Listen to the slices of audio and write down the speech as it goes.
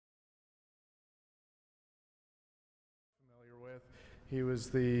He was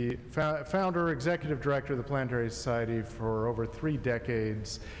the founder, executive director of the Planetary Society for over 3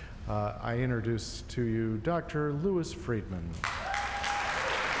 decades. I introduce to you Dr. Louis Friedman.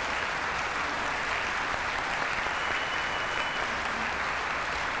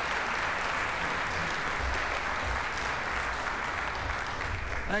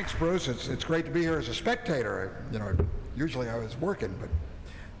 Thanks, Bruce. It's great to be here as a spectator. Usually I was working, but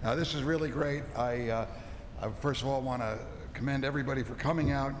now this is really great. I first of all want to commend everybody for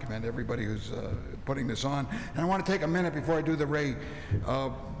coming out, commend everybody who's putting this on. And I want to take a minute before I do the Ray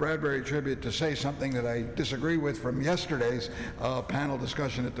Bradbury tribute to say something that I disagree with from yesterday's panel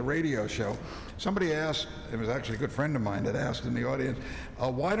discussion at the radio show. Somebody asked, it was actually a good friend of mine that asked in the audience,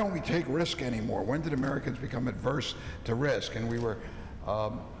 why don't we take risk anymore? When did Americans become adverse to risk? And we were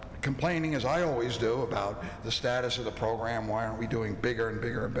complaining, as I always do, about the status of the program. Why aren't we doing bigger and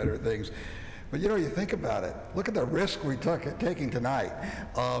bigger and better things? But you think about it. Look at the risk we're taking tonight.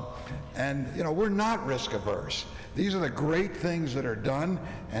 And we're not risk averse. These are the great things that are done,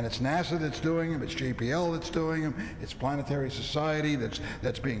 and it's NASA that's doing them, it's JPL that's doing them, it's Planetary Society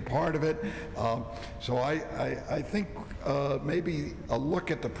that's being part of it. So I think maybe a look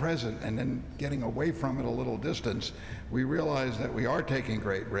at the present and then getting away from it a little distance, we realize that we are taking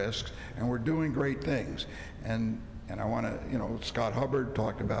great risks and we're doing great things. And I want to, Scott Hubbard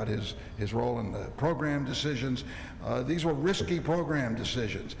talked about his role in the program decisions. These were risky program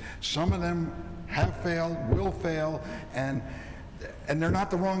decisions. Some of them have failed, will fail, and they're not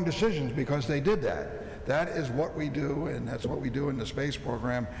the wrong decisions because they did that. That is what we do, and that's what we do in the space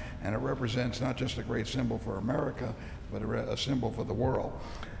program, and it represents not just a great symbol for America, but a symbol for the world.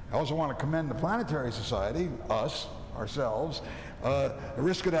 I also want to commend the Planetary Society, ourselves, the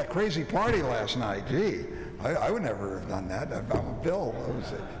risk of that crazy party last night. Gee, I would never have done that. Bill,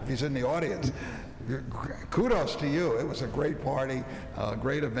 if he's in the audience, kudos to you. It was a great party, a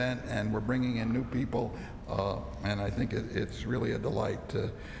great event, and we're bringing in new people, and I think it's really a delight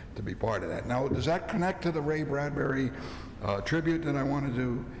to be part of that. Now, does that connect to the Ray Bradbury tribute that I want to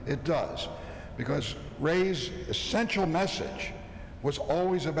do? It does, because Ray's essential message was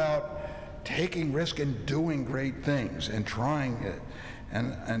always about taking risk and doing great things and trying it,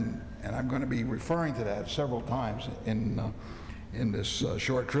 and I'm going to be referring to that several times in this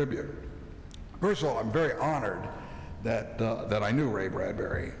short tribute. First of all, I'm very honored that I knew Ray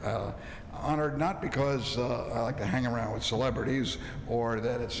Bradbury. Honored not because I like to hang around with celebrities or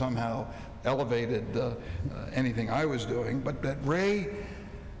that it somehow elevated anything I was doing, but that Ray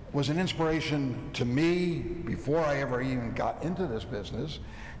was an inspiration to me before I ever even got into this business,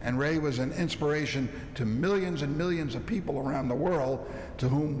 and Ray was an inspiration to millions and millions of people around the world to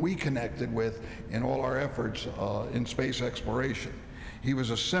whom we connected with in all our efforts in space exploration. He was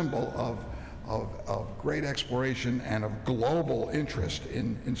a symbol of great exploration and of global interest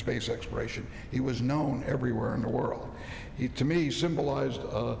in space exploration. He was known everywhere in the world. He, to me, symbolized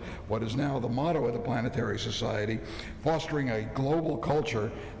what is now the motto of the Planetary Society, fostering a global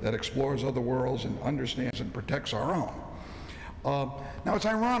culture that explores other worlds and understands and protects our own. Now, it's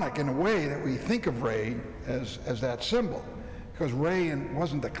ironic in a way that we think of Ray as that symbol, because Ray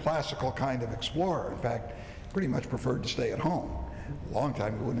wasn't the classical kind of explorer. In fact, pretty much preferred to stay at home. A long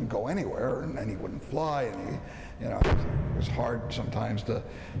time he wouldn't go anywhere, and then he wouldn't fly, and it was hard sometimes to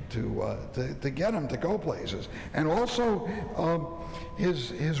get him to go places. And also,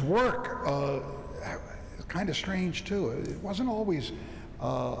 his work is kind of strange too. It wasn't always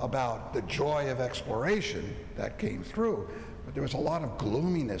about the joy of exploration that came through, but there was a lot of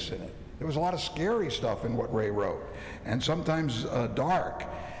gloominess in it. There was a lot of scary stuff in what Ray wrote, and sometimes dark.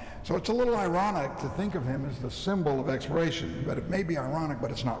 So it's a little ironic to think of him as the symbol of exploration, but it may be ironic, but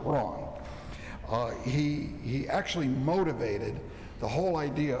it's not wrong. He actually motivated the whole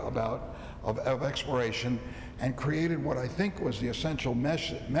idea of exploration and created what I think was the essential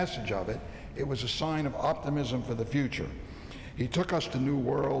message of it. It was a sign of optimism for the future. He took us to new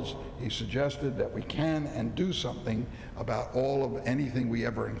worlds. He suggested that we can and do something about all of anything we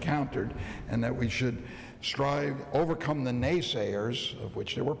ever encountered, and that we should strive, overcome the naysayers, of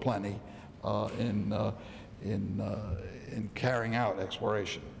which there were plenty, in carrying out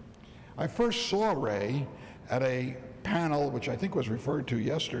exploration. I first saw Ray at a panel, which I think was referred to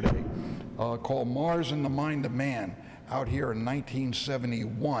yesterday, called Mars in the Mind of Man, out here in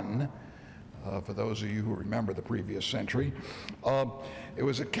 1971, for those of you who remember the previous century. It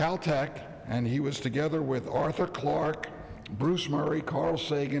was at Caltech, and he was together with Arthur Clarke, Bruce Murray, Carl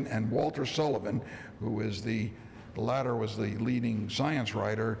Sagan, and Walter Sullivan, who is the latter was the leading science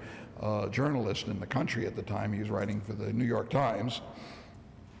writer, journalist in the country at the time. He was writing for the New York Times.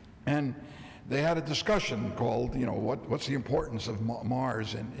 And they had a discussion called, you know, what's the importance of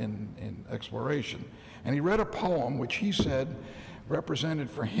Mars in exploration. And he read a poem which he said represented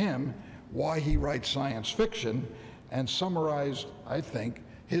for him why he writes science fiction and summarized, I think,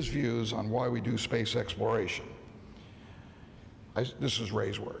 his views on why we do space exploration. This is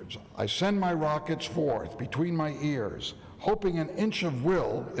Ray's words. I send my rockets forth between my ears, hoping an inch of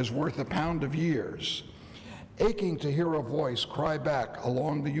will is worth a pound of years, aching to hear a voice cry back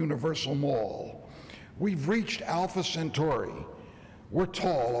along the universal mall. We've reached Alpha Centauri. We're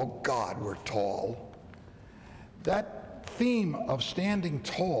tall, oh God, we're tall. That theme of standing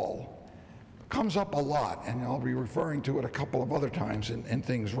tall comes up a lot, and I'll be referring to it a couple of other times in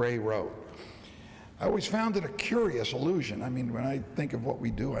things Ray wrote. I always found it a curious illusion. I mean, when I think of what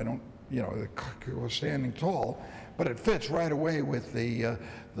we do, I don't, you know, we're standing tall, but it fits right away with the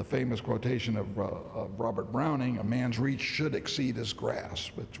famous quotation of Robert Browning, a man's reach should exceed his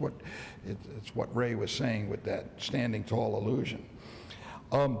grasp. It's what Ray was saying with that standing tall illusion.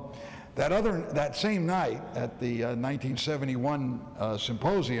 That same night at the 1971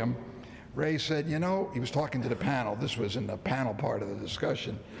 symposium, Ray said, you know, he was talking to the panel, this was in the panel part of the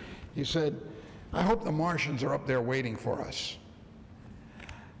discussion, he said, I hope the Martians are up there waiting for us.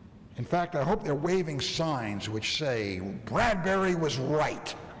 In fact, I hope they're waving signs which say, Bradbury was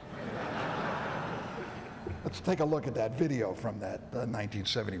right. Let's take a look at that video from that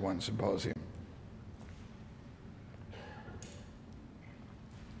 1971 symposium.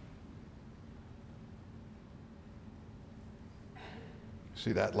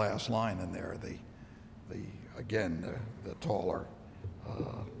 See that last line in there, again, the taller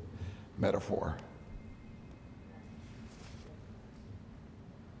metaphor.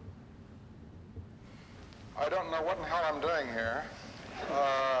 I don't know what in hell I'm doing here.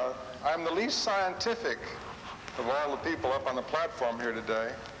 I'm the least scientific of all the people up on the platform here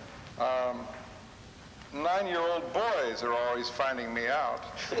today. 9-year-old boys are always finding me out.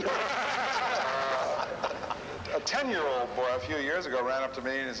 A 10-year-old boy a few years ago ran up to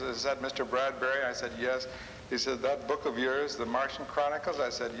me and said, is that Mr. Bradbury? I said, yes. He said, that book of yours, The Martian Chronicles? I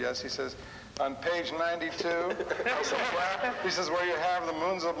said, yes. He says, on page 92? I said, well, he says, where you have the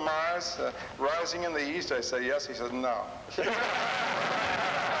moons of Mars rising in the east? I said, yes. He said, no.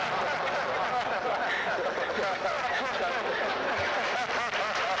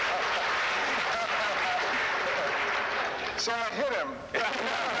 So I hit him.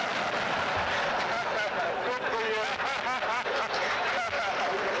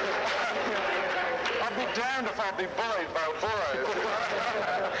 I'll be damned if I'll be bullied by boys.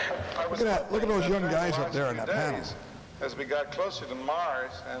 Look at those young guys up there in that panel. As we got closer to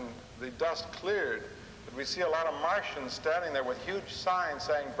Mars and the dust cleared, we see a lot of Martians standing there with huge signs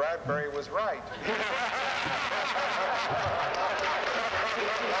saying Bradbury was right.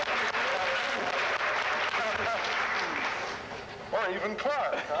 Or even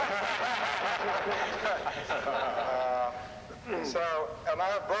Clark. And I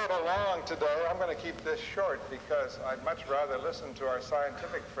have brought along today, I'm going to keep this short because I'd much rather listen to our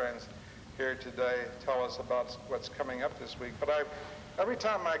scientific friends here today tell us about what's coming up this week. But every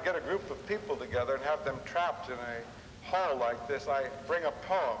time I get a group of people together and have them trapped in a hall like this, I bring a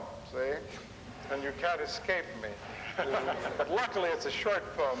poem, see? And you can't escape me. But luckily it's a short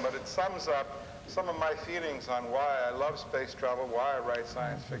poem, but it sums up some of my feelings on why I love space travel, why I write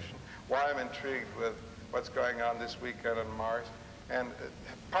science fiction, why I'm intrigued with what's going on this weekend on Mars. And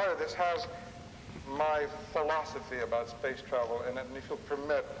part of this has my philosophy about space travel in it, and if you'll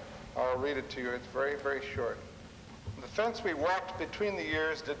permit, I'll read it to you. It's very, very short. The fence we walked between the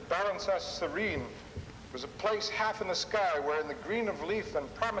years did balance us serene. It was a place half in the sky where in the green of leaf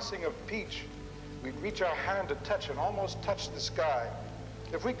and promising of peach, we'd reach our hand to touch and almost touch the sky.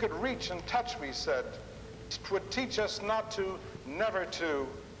 If we could reach and touch, we said, it would teach us not to, never to,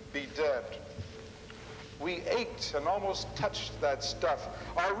 be dead. We ached and almost touched that stuff.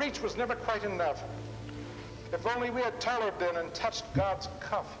 Our reach was never quite enough. If only we had taller been and touched God's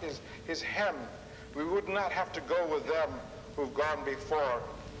cuff, his hem, we would not have to go with them who've gone before,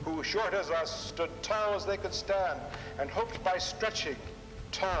 who, short as us, stood tall as they could stand, and hoped by stretching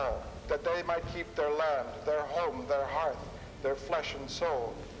tall that they might keep their land, their home, their hearth, their flesh and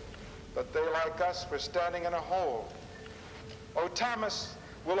soul. But they, like us, were standing in a hole. Oh, Thomas,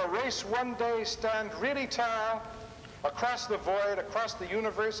 will a race one day stand really tall across the void, across the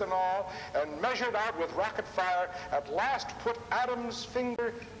universe and all, and measured out with rocket fire, at last put Adam's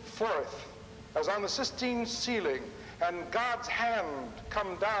finger forth, as on the Sistine ceiling, and God's hand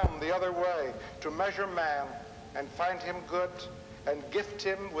come down the other way to measure man and find him good and gift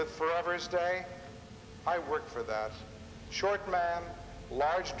him with forever's day? I work for that. Short man,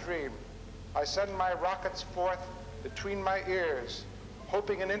 large dream. I send my rockets forth between my ears,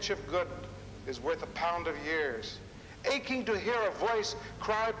 hoping an inch of good is worth a pound of years. Aching to hear a voice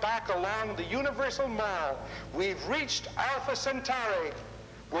cry back along the universal mile, we've reached Alpha Centauri.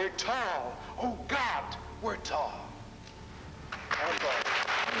 We're tall. Oh God, we're tall.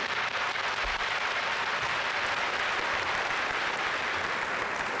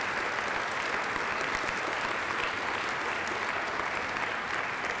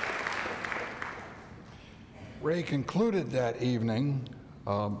 Ray concluded that evening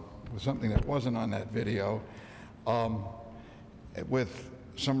with something that wasn't on that video, with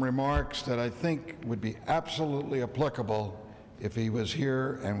some remarks that I think would be absolutely applicable if he was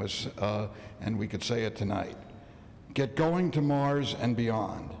here and we could say it tonight. Get going to Mars and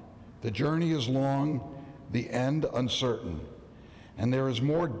beyond. The journey is long, the end uncertain, and there is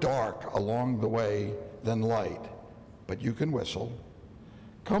more dark along the way than light, but you can whistle.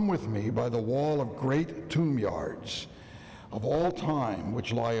 Come with me by the wall of great tomb yards of all time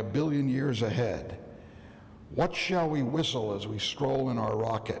which lie 1 billion years ahead. What shall we whistle as we stroll in our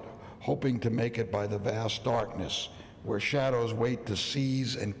rocket, hoping to make it by the vast darkness where shadows wait to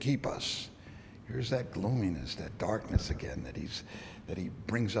seize and keep us? Here's that gloominess, that darkness again that he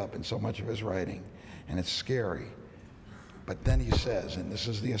brings up in so much of his writing, and it's scary. But then he says, and this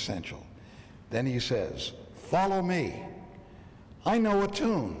is the essential, then he says, follow me. I know a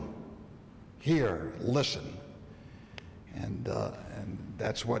tune. Here, listen. And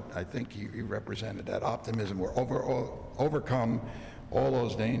that's what I think he represented, that optimism. We're overcome all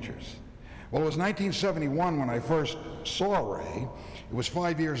those dangers. Well, it was 1971 when I first saw Ray. It was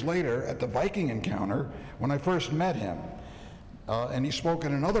 5 years later at the Viking encounter when I first met him. And he spoke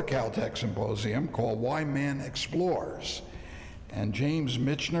at another Caltech symposium called Why Man Explores. And James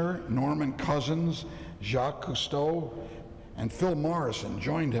Michener, Norman Cousins, Jacques Cousteau, and Phil Morrison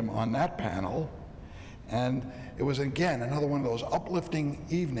joined him on that panel. And it was, again, another one of those uplifting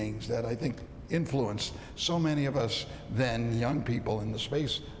evenings that I think influenced so many of us then, young people in the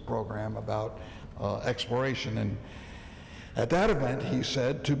space program, about exploration. And at that event, he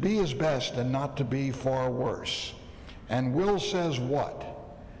said, to be is best and not to be far worse. And Will says what?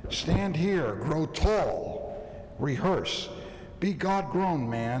 Stand here, grow tall, rehearse, be God-grown,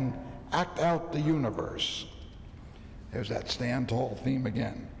 man, act out the universe. There's that stand tall theme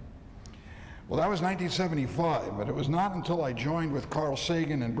again. Well, that was 1975, but it was not until I joined with Carl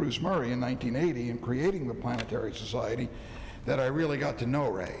Sagan and Bruce Murray in 1980 in creating the Planetary Society that I really got to know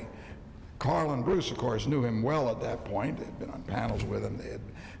Ray. Carl and Bruce, of course, knew him well at that point. They had been on panels with him. They had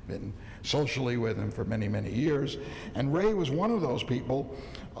been socially with him for many, many years. And Ray was one of those people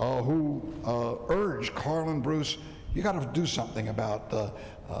who urged Carl and Bruce, you got to do something about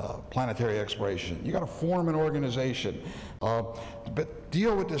planetary exploration. You got to form an organization, but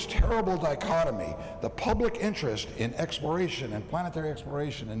deal with this terrible dichotomy. The public interest in exploration and planetary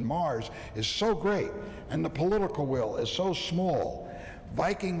exploration in Mars is so great, and the political will is so small.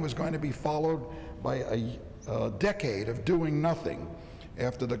 Viking was going to be followed by a decade of doing nothing.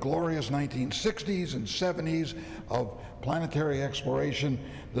 After the glorious 1960s and 70s of planetary exploration,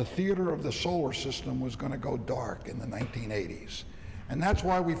 the theater of the solar system was going to go dark in the 1980s. And that's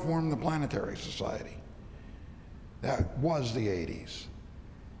why we formed the Planetary Society. That was the 80s.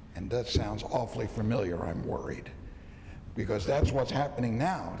 And that sounds awfully familiar, I'm worried, because that's what's happening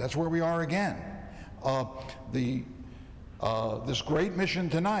now. That's where we are again. This great mission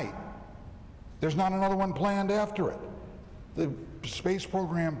tonight, there's not another one planned after it. The space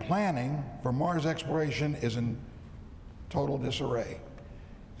program planning for Mars exploration is in total disarray.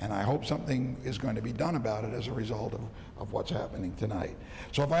 And I hope something is going to be done about it as a result of what's happening tonight.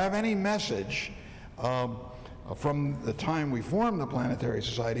 So if I have any message from the time we formed the Planetary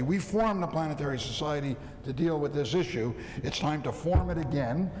Society, we formed the Planetary Society to deal with this issue. It's time to form it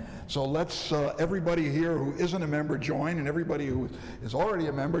again. So let's, everybody here who isn't a member join, and everybody who is already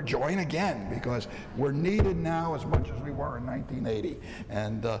a member join again, because we're needed now as much as we were in 1980.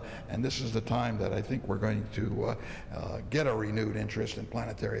 And this is the time that I think we're going to get a renewed interest in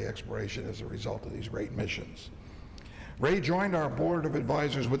planetary exploration as a result of these great missions. Ray joined our board of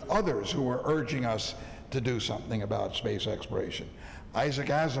advisors with others who were urging us to do something about space exploration. Isaac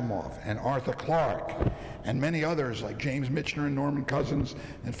Asimov and Arthur Clarke and many others like James Michener and Norman Cousins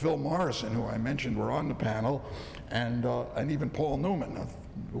and Phil Morrison, who I mentioned were on the panel, and even Paul Newman,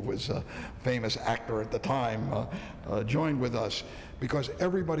 who was a famous actor at the time, joined with us, because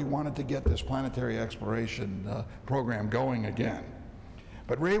everybody wanted to get this planetary exploration program going again.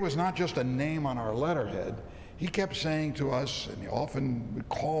 But Ray was not just a name on our letterhead. He kept saying to us, and he often would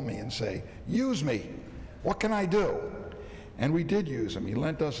call me and say, use me. What can I do? And we did use him. He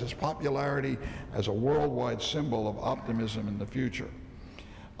lent us his popularity as a worldwide symbol of optimism in the future.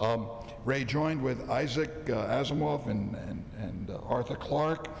 Ray joined with Isaac Asimov and Arthur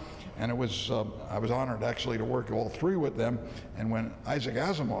Clarke, and I was honored actually to work all three with them. And when Isaac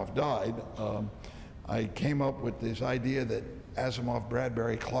Asimov died, I came up with this idea that Asimov,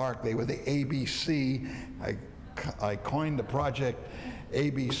 Bradbury, Clarke, they were the ABC. I coined the project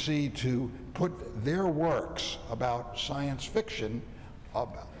ABC to put their works about science fiction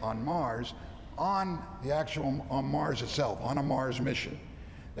on Mars on Mars itself, on a Mars mission.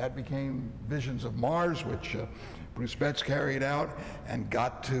 That became Visions of Mars, which Bruce Betts carried out and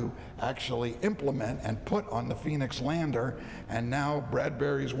got to actually implement and put on the Phoenix lander. And now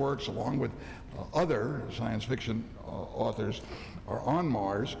Bradbury's works, along with other science fiction authors, are on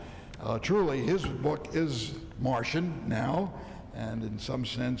Mars. Truly, his book is Martian now, and in some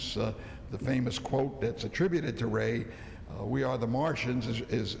sense, the famous quote that's attributed to Ray, "We are the Martians,"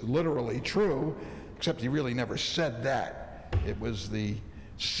 is literally true, except he really never said that. It was the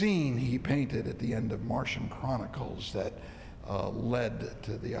scene he painted at the end of Martian Chronicles that led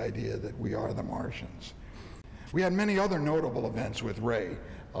to the idea that we are the Martians. We had many other notable events with Ray.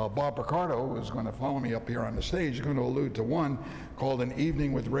 Bob Picardo, who is going to follow me up here on the stage, is going to allude to one called An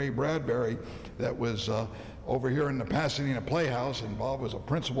Evening with Ray Bradbury that was over here in the Pasadena Playhouse, and Bob was a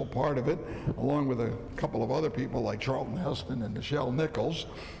principal part of it, along with a couple of other people like Charlton Heston and Nichelle Nichols.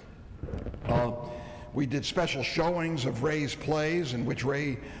 We did special showings of Ray's plays in which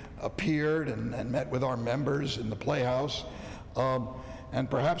Ray appeared and met with our members in the Playhouse. And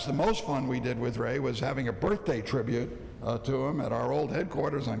perhaps the most fun we did with Ray was having a birthday tribute to him at our old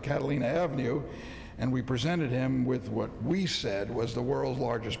headquarters on Catalina Avenue, and we presented him with what we said was the world's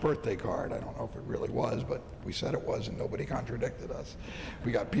largest birthday card. I don't know if it really was, but we said it was, and nobody contradicted us.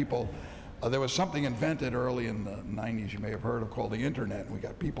 We got people, there was something invented early in the 90s you may have heard of called the internet, and we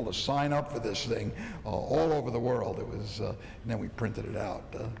got people to sign up for this thing all over the world. It was, and then we printed it out.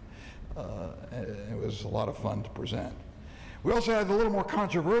 It was a lot of fun to present. We also had a little more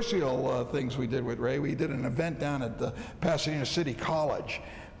controversial things we did with Ray. We did an event down at the Pasadena City College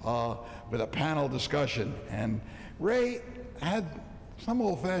with a panel discussion, and Ray had some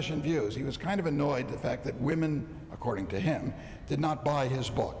old-fashioned views. He was kind of annoyed at the fact that women, according to him, did not buy his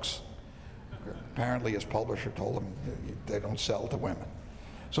books. Apparently his publisher told him they don't sell to women.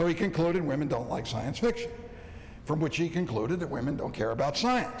 So he concluded women don't like science fiction, from which he concluded that women don't care about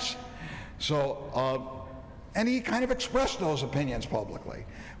science. So, and he kind of expressed those opinions publicly.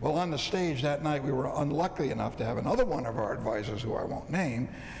 Well, on the stage that night, we were unlucky enough to have another one of our advisors, who I won't name,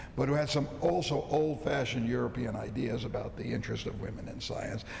 but who had some also old-fashioned European ideas about the interest of women in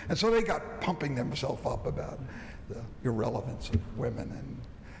science. And so they got pumping themselves up about the irrelevance of women, and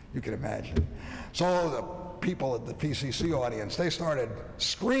you can imagine. So the people at the PCC audience, they started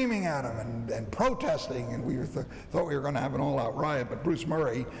screaming at him and protesting, and we thought we were going to have an all-out riot, but Bruce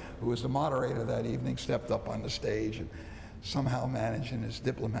Murray, who was the moderator that evening, stepped up on the stage and somehow managed in his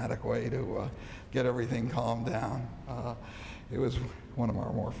diplomatic way to get everything calmed down. It was one of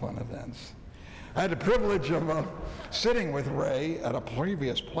our more fun events. I had the privilege of sitting with Ray at a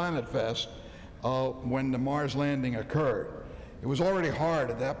previous Planetfest when the Mars landing occurred. It was already hard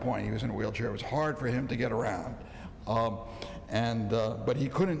at that point. He was in a wheelchair. It was hard for him to get around. But he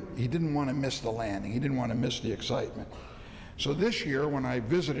didn't want to miss the landing. He didn't want to miss the excitement. So this year, when I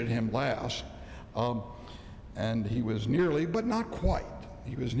visited him last, and he was nearly, but not quite,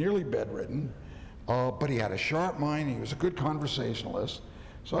 he was nearly bedridden, but he had a sharp mind. He was a good conversationalist.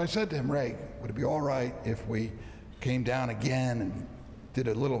 So I said to him, Ray, would it be all right if we came down again and did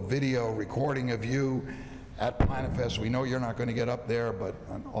a little video recording of you at Planetfest? We know you're not going to get up there, but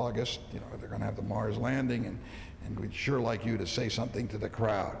in August, they're going to have the Mars landing, and we'd sure like you to say something to the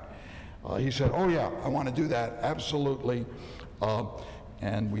crowd. He said, oh yeah, I want to do that, absolutely.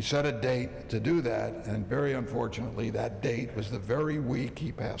 And we set a date to do that, and very unfortunately, that date was the very week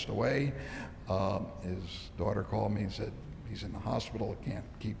he passed away. His daughter called me and said, he's in the hospital, can't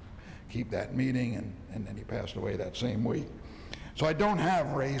keep that meeting, and then he passed away that same week. So I don't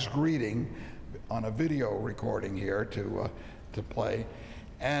have Ray's greeting on a video recording here to play,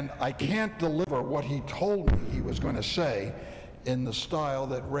 and I can't deliver what he told me he was going to say in the style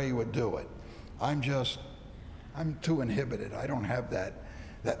that Ray would do it. I'm too inhibited. I don't have that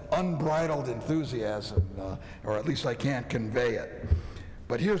unbridled enthusiasm, or at least I can't convey it.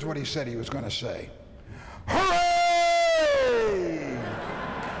 But here's what he said he was going to say. Hooray!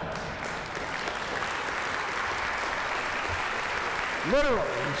 Literally,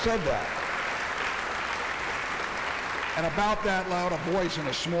 he said that. And about that loud a voice in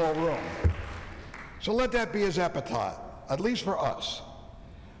a small room. So let that be his epitaph. at least for us.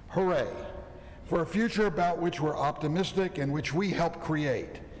 Hooray, for a future about which we're optimistic and which we help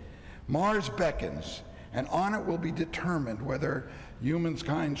create. Mars beckons, and on it will be determined whether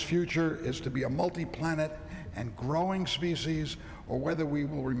humankind's future is to be a multi-planet and growing species, or whether we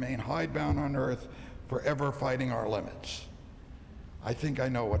will remain hidebound on Earth, forever fighting our limits. I think I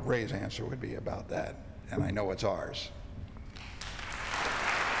know what Ray's answer would be about that, and I know it's ours.